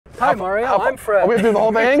Hi, Mario. I'm Fred. Are we doing the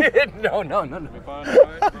whole thing? No.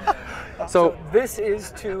 So this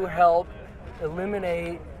is to help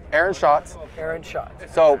eliminate errant shots.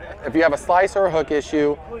 So if you have a slice or a hook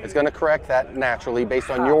issue, it's going to correct that naturally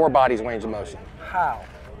based on your body's range of motion. How?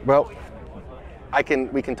 Well,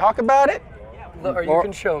 we can talk about it, or you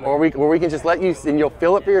can show me, or we can just let you, and you'll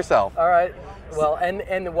feel it for yourself. All right. Well,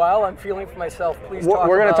 and while I'm feeling for myself, please talk.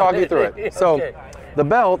 We're going to talk you through it. Okay. So the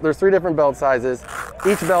belt, there's 3 different belt sizes.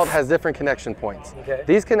 Each belt has different connection points. Okay.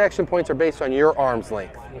 These connection points are based on your arm's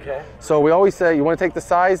length. Okay. So we always say you want to take the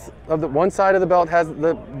size of the one side of the belt has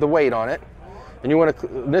the weight on it, and you want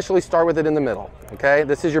to initially start with it in the middle. Okay.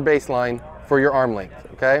 This is your baseline for your arm length.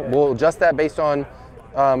 Okay. We'll adjust that based on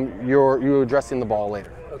you addressing the ball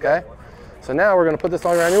later. Okay. So now we're going to put this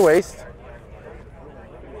on around your waist.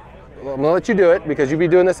 I'm going to let you do it because you'll be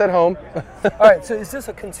doing this at home. All right, so is this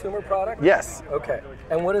a consumer product? Yes. Okay.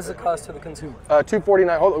 And what is the cost to the consumer?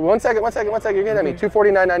 $249. Hold on, one second. You're getting at me.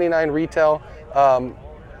 $249.99 retail.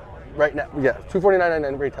 Right now, yeah,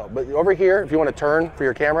 $249.99 retail. But over here, if you want to turn for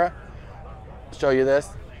your camera, show you this.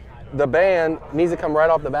 The band needs to come right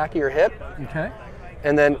off the back of your hip. Okay.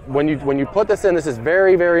 And then when you put this in, this is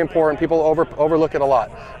very, very important. People overlook it a lot.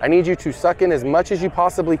 I need you to suck in as much as you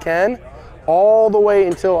possibly can, all the way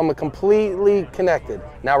until I'm completely connected.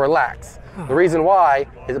 Now relax. The reason why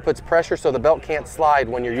is it puts pressure so the belt can't slide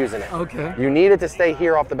when you're using it. Okay. You need it to stay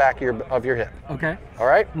here off the back of your hip. Okay. All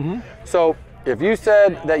right? So if you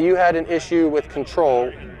said that you had an issue with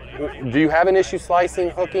control, do you have an issue slicing,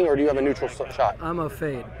 hooking, or do you have a neutral shot? I'm a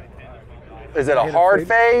fade. Is it a hard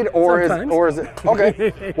fade or is it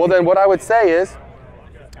okay? Well, then what I would say is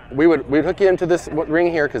we'd hook you into this ring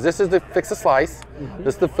here because this is to fix a slice,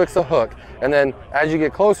 this is to fix a hook, and then as you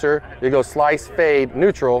get closer, you go slice, fade,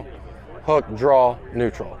 neutral, hook, draw,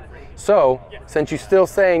 neutral. So since you're still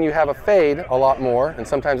saying you have a fade a lot more, and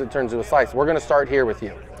sometimes it turns to a slice, we're going to start here with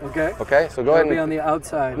you. Okay. Okay. So go ahead and be on the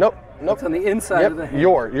outside. Nope. It's on the inside of the hand.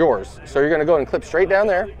 Yours. So you're going to go and clip straight down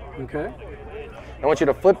there. Okay. I want you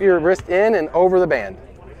to flip your wrist in and over the band.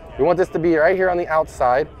 We want this to be right here on the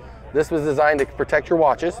outside. This was designed to protect your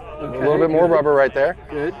watches. Okay, a little bit more rubber right there.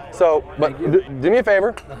 Good. So, but do me a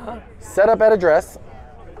favor. Set up at address,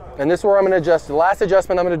 and this is where I'm going to adjust. The last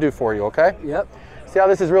adjustment I'm going to do for you, okay? Yep. See how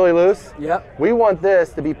this is really loose? Yep. We want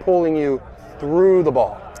this to be pulling you through the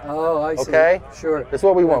ball. Oh, I see. Okay? Sure. That's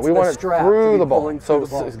what we want. We want it through the ball. So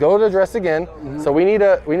go to address again. So we need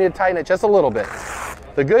to tighten it just a little bit.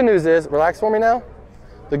 The good news is, relax for me now.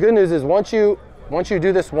 The good news is once you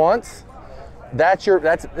do this once, that's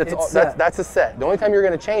a set. The only time you're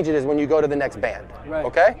going to change it is when you go to the next band. Right.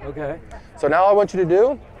 Okay? Okay. So now all I want you to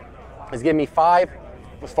do is give me 5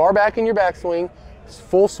 as far back in your backswing,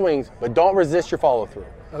 full swings, but don't resist your follow through.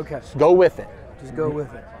 Okay. Just go with it. Just go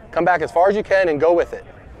with it. Come back as far as you can and go with it.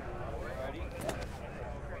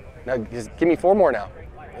 Now just give me 4 more now.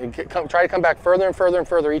 Try to come back further and further and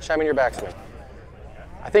further each time in your backswing.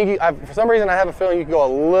 I think for some reason I have a feeling you can go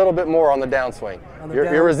a little bit more on the downswing.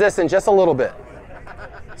 You're resisting just a little bit.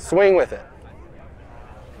 Swing with it.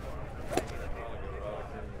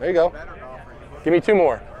 There you go. Give me 2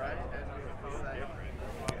 more.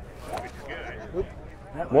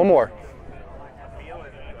 One more.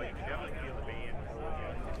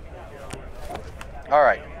 All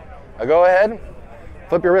right. Now go ahead,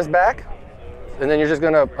 flip your wrist back, and then you're just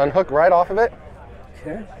going to unhook right off of it.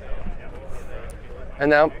 Okay. And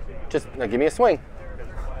now give me a swing.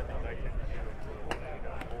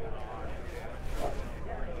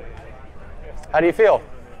 How do you feel?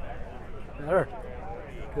 Better.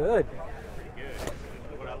 Good.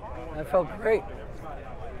 That felt great.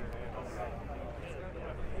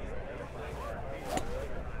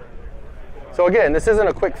 So again, this isn't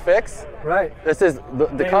a quick fix. Right. This is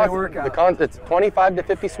it's 25 to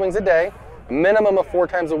 50 swings a day, a minimum of 4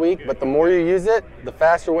 times a week, but the more you use it, the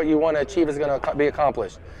faster what you want to achieve is going to be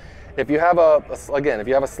accomplished. If you have if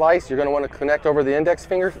you have a slice, you're going to want to connect over the index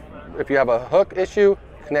finger. If you have a hook issue,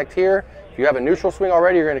 connect here. If you have a neutral swing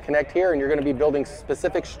already, you're going to connect here, and you're going to be building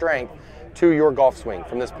specific strength to your golf swing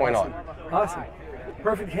from this point on. Awesome.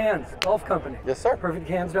 Perfect Hands Golf Company. Yes, sir.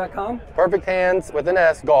 PerfectHands.com. Perfect Hands with an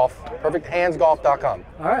S, golf. PerfectHandsGolf.com.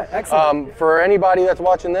 All right, excellent. For anybody that's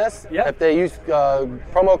watching this, if they use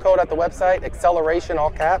promo code at the website, acceleration, all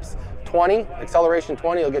caps, 20, acceleration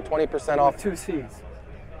 20, you'll get 20% off. 2 C's.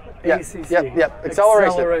 Yep.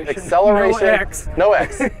 Acceleration. No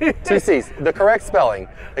X. 2 C's. The correct spelling.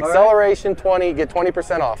 Acceleration 20, get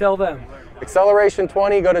 20% off. Tell them. Acceleration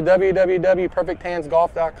 20, go to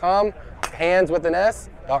www.perfecthandsgolf.com, hands with an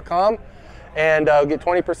S.com, and get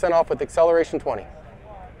 20% off with Acceleration 20.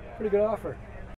 Pretty good offer.